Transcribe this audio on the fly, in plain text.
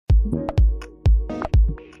Hi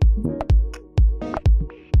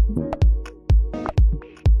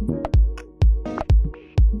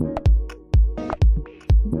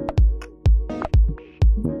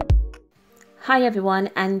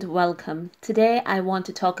everyone and welcome. Today I want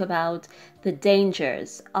to talk about the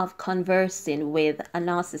dangers of conversing with a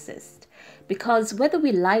narcissist, because whether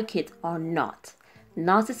we like it or not,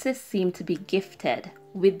 narcissists seem to be gifted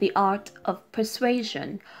with the art of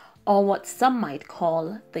persuasion, or what some might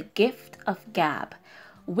call the gift of gab,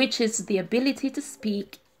 which is the ability to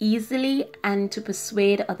speak easily and to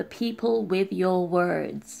persuade other people with your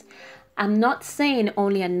words. I'm not saying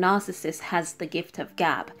only a narcissist has the gift of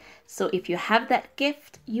gab. So if you have that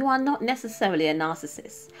gift, you are not necessarily a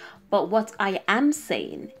narcissist. But what I am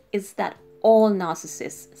saying is that all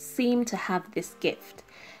narcissists seem to have this gift.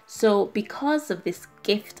 So because of this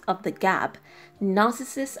gift of the gab,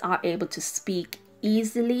 narcissists are able to speak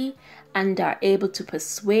easily and are able to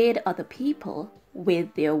persuade other people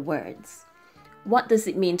with their words. What does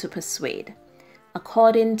it mean to persuade?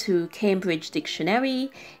 According to Cambridge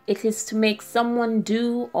Dictionary, it is to make someone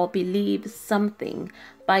do or believe something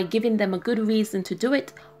by giving them a good reason to do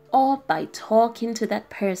it, or by talking to that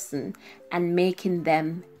person and making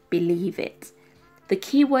them believe it. The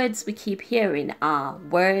key words we keep hearing are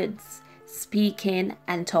words, speaking,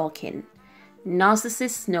 and talking.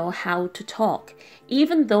 Narcissists know how to talk.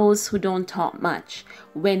 Even those who don't talk much,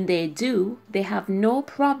 when they do, they have no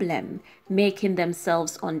problem making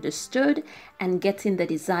themselves understood and getting the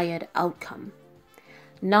desired outcome.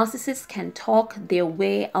 Narcissists can talk their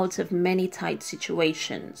way out of many tight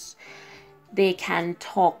situations. They can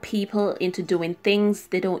talk people into doing things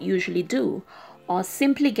they don't usually do, or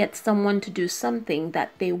simply get someone to do something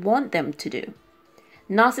that they want them to do.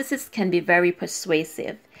 Narcissists can be very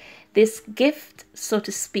persuasive. This gift, so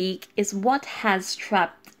to speak, is what has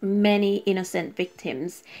trapped many innocent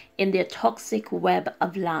victims in their toxic web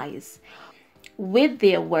of lies. With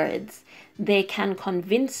their words, they can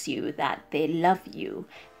convince you that they love you,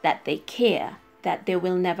 that they care, that they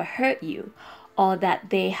will never hurt you, or that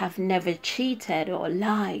they have never cheated or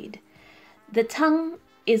lied. The tongue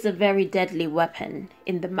is a very deadly weapon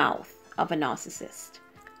in the mouth of a narcissist.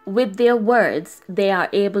 With their words, they are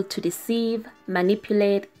able to deceive,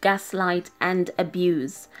 manipulate, gaslight, and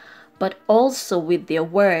abuse. But also with their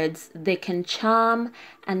words, they can charm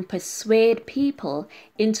and persuade people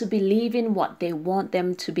into believing what they want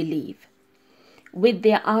them to believe. With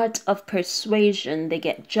their art of persuasion, they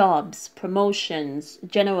get jobs, promotions,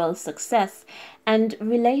 general success, and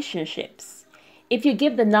relationships. If you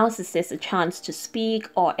give the narcissist a chance to speak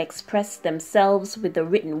or express themselves with the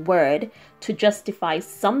written word to justify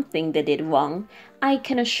something they did wrong, I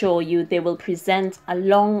can assure you they will present a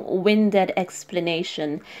long-winded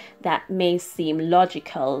explanation that may seem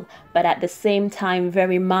logical, but at the same time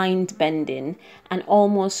very mind-bending and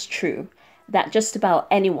almost true, that just about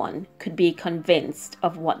anyone could be convinced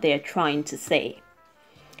of what they are trying to say.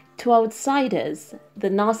 To outsiders, the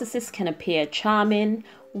narcissist can appear charming,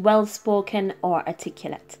 well-spoken, or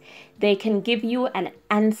articulate. They can give you an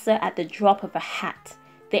answer at the drop of a hat.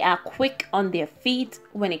 They are quick on their feet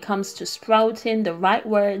when it comes to sprouting the right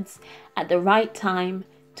words at the right time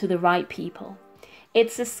to the right people.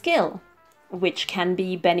 It's a skill which can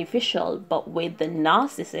be beneficial, but with the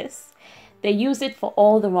narcissist, they use it for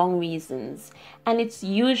all the wrong reasons, and it's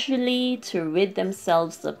usually to rid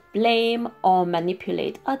themselves of blame or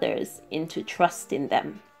manipulate others into trusting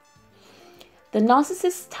them. The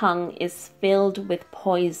narcissist's tongue is filled with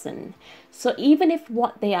poison, so even if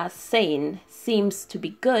what they are saying seems to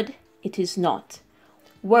be good, it is not.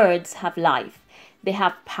 Words have life, they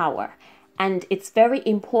have power, and it's very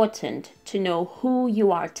important to know who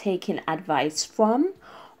you are taking advice from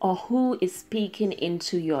or who is speaking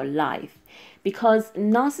into your life, because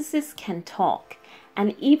narcissists can talk,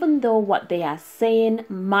 and even though what they are saying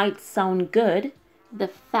might sound good, the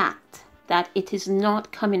fact that it is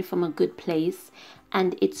not coming from a good place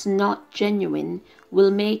and it's not genuine will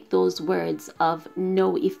make those words of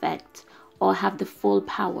no effect or have the full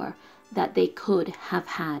power that they could have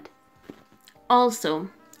had. Also,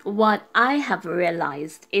 what I have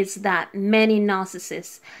realized is that many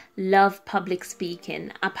narcissists love public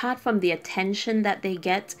speaking. Apart from the attention that they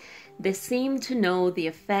get, they seem to know the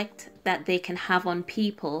effect that they can have on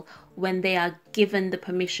people when they are given the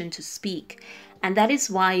permission to speak. And that is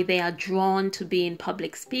why they are drawn to being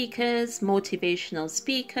public speakers, motivational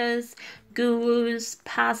speakers, gurus,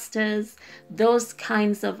 pastors, those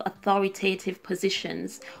kinds of authoritative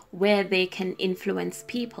positions where they can influence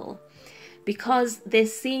people. Because they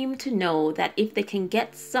seem to know that if they can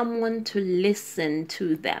get someone to listen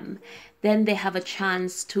to them, then they have a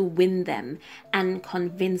chance to win them and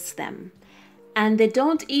convince them. And they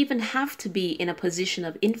don't even have to be in a position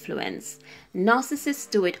of influence. Narcissists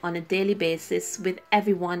do it on a daily basis with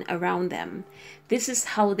everyone around them. This is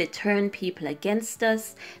how they turn people against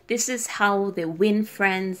us. This is how they win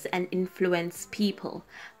friends and influence people,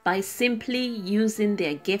 by simply using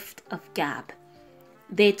their gift of gab.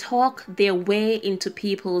 They talk their way into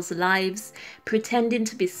people's lives, pretending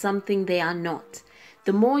to be something they are not.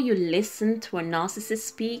 The more you listen to a narcissist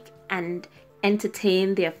speak and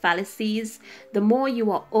entertain their fallacies, the more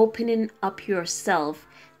you are opening up yourself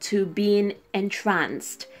to being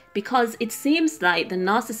entranced, because it seems like the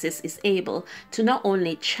narcissist is able to not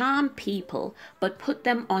only charm people but put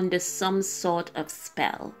them under some sort of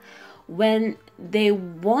spell. When they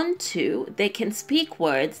want to, they can speak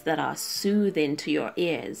words that are soothing to your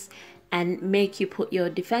ears and make you put your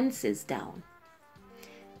defenses down.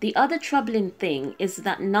 The other troubling thing is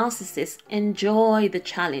that narcissists enjoy the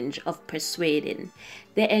challenge of persuading.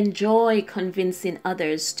 They enjoy convincing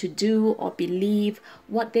others to do or believe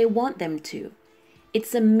what they want them to.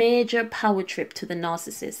 It's a major power trip to the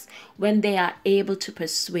narcissist when they are able to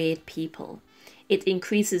persuade people. It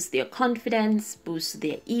increases their confidence, boosts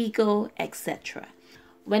their ego, etc.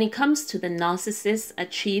 When it comes to the narcissists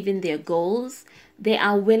achieving their goals, they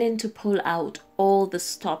are willing to pull out all the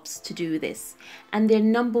stops to do this. And their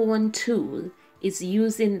number one tool is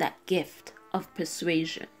using that gift of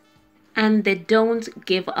persuasion. And they don't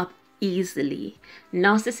give up easily.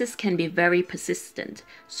 Narcissists can be very persistent,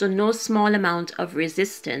 so no small amount of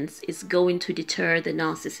resistance is going to deter the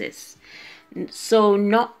narcissist. So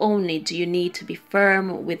not only do you need to be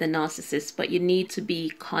firm with a narcissist, but you need to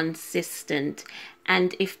be consistent.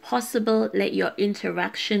 And if possible, let your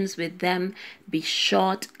interactions with them be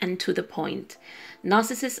short and to the point.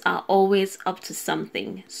 Narcissists are always up to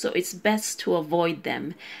something, so it's best to avoid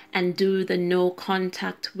them and do the no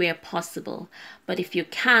contact where possible. But if you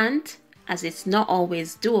can't, as it's not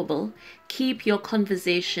always doable, keep your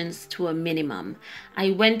conversations to a minimum.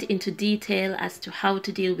 I went into detail as to how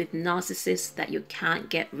to deal with narcissists that you can't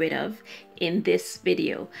get rid of in this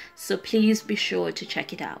video, so please be sure to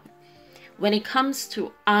check it out. When it comes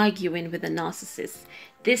to arguing with a narcissist,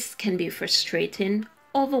 this can be frustrating,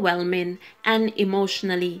 overwhelming, and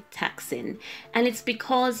emotionally taxing. And it's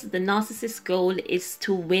because the narcissist's goal is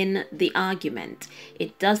to win the argument.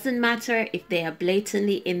 It doesn't matter if they are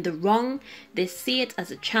blatantly in the wrong, they see it as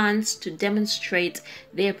a chance to demonstrate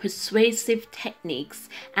their persuasive techniques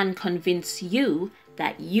and convince you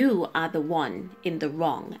that you are the one in the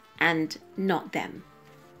wrong and not them.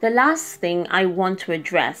 The last thing I want to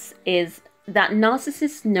address is that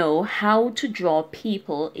narcissists know how to draw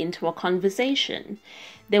people into a conversation.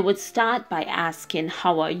 They would start by asking,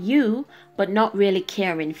 "How are you?" but not really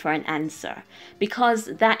caring for an answer, because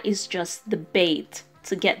that is just the bait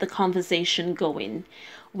to get the conversation going.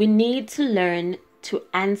 We need to learn to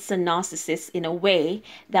answer narcissists in a way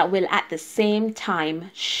that will at the same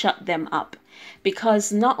time shut them up.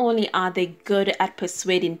 Because not only are they good at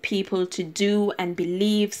persuading people to do and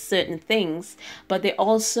believe certain things, but they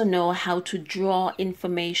also know how to draw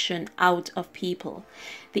information out of people.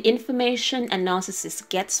 The information a narcissist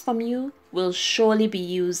gets from you will surely be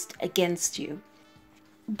used against you.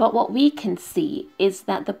 But what we can see is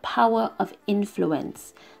that the power of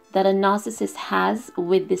influence that a narcissist has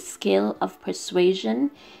with the skill of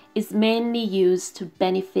persuasion is mainly used to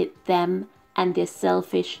benefit them and their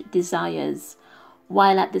selfish desires,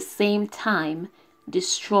 while at the same time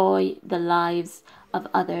destroy the lives of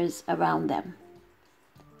others around them.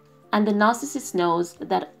 And the narcissist knows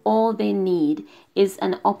that all they need is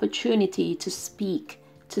an opportunity to speak,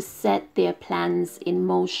 to set their plans in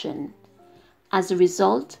motion. As a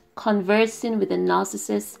result, conversing with a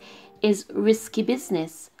narcissist is risky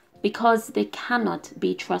business because they cannot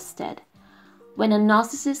be trusted. When a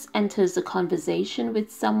narcissist enters a conversation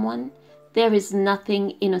with someone, there is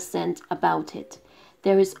nothing innocent about it.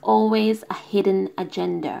 There is always a hidden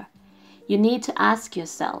agenda. You need to ask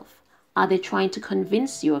yourself, are they trying to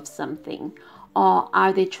convince you of something? Or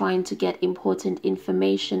are they trying to get important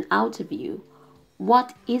information out of you?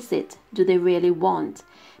 What is it do they really want?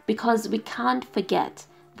 Because we can't forget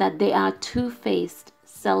that they are two-faced,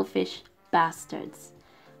 selfish bastards.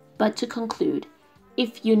 But to conclude,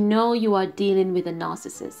 if you know you are dealing with a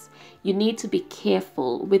narcissist, you need to be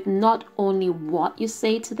careful with not only what you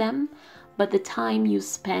say to them, but the time you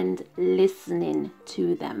spend listening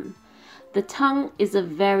to them. The tongue is a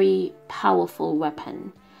very powerful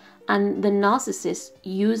weapon, and the narcissist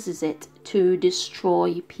uses it to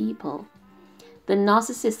destroy people. The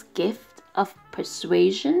narcissist's gift of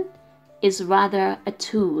persuasion is rather a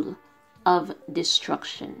tool of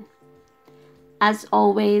destruction. As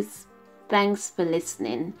always, thanks for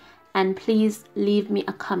listening, and please leave me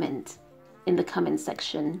a comment in the comment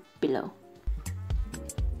section below.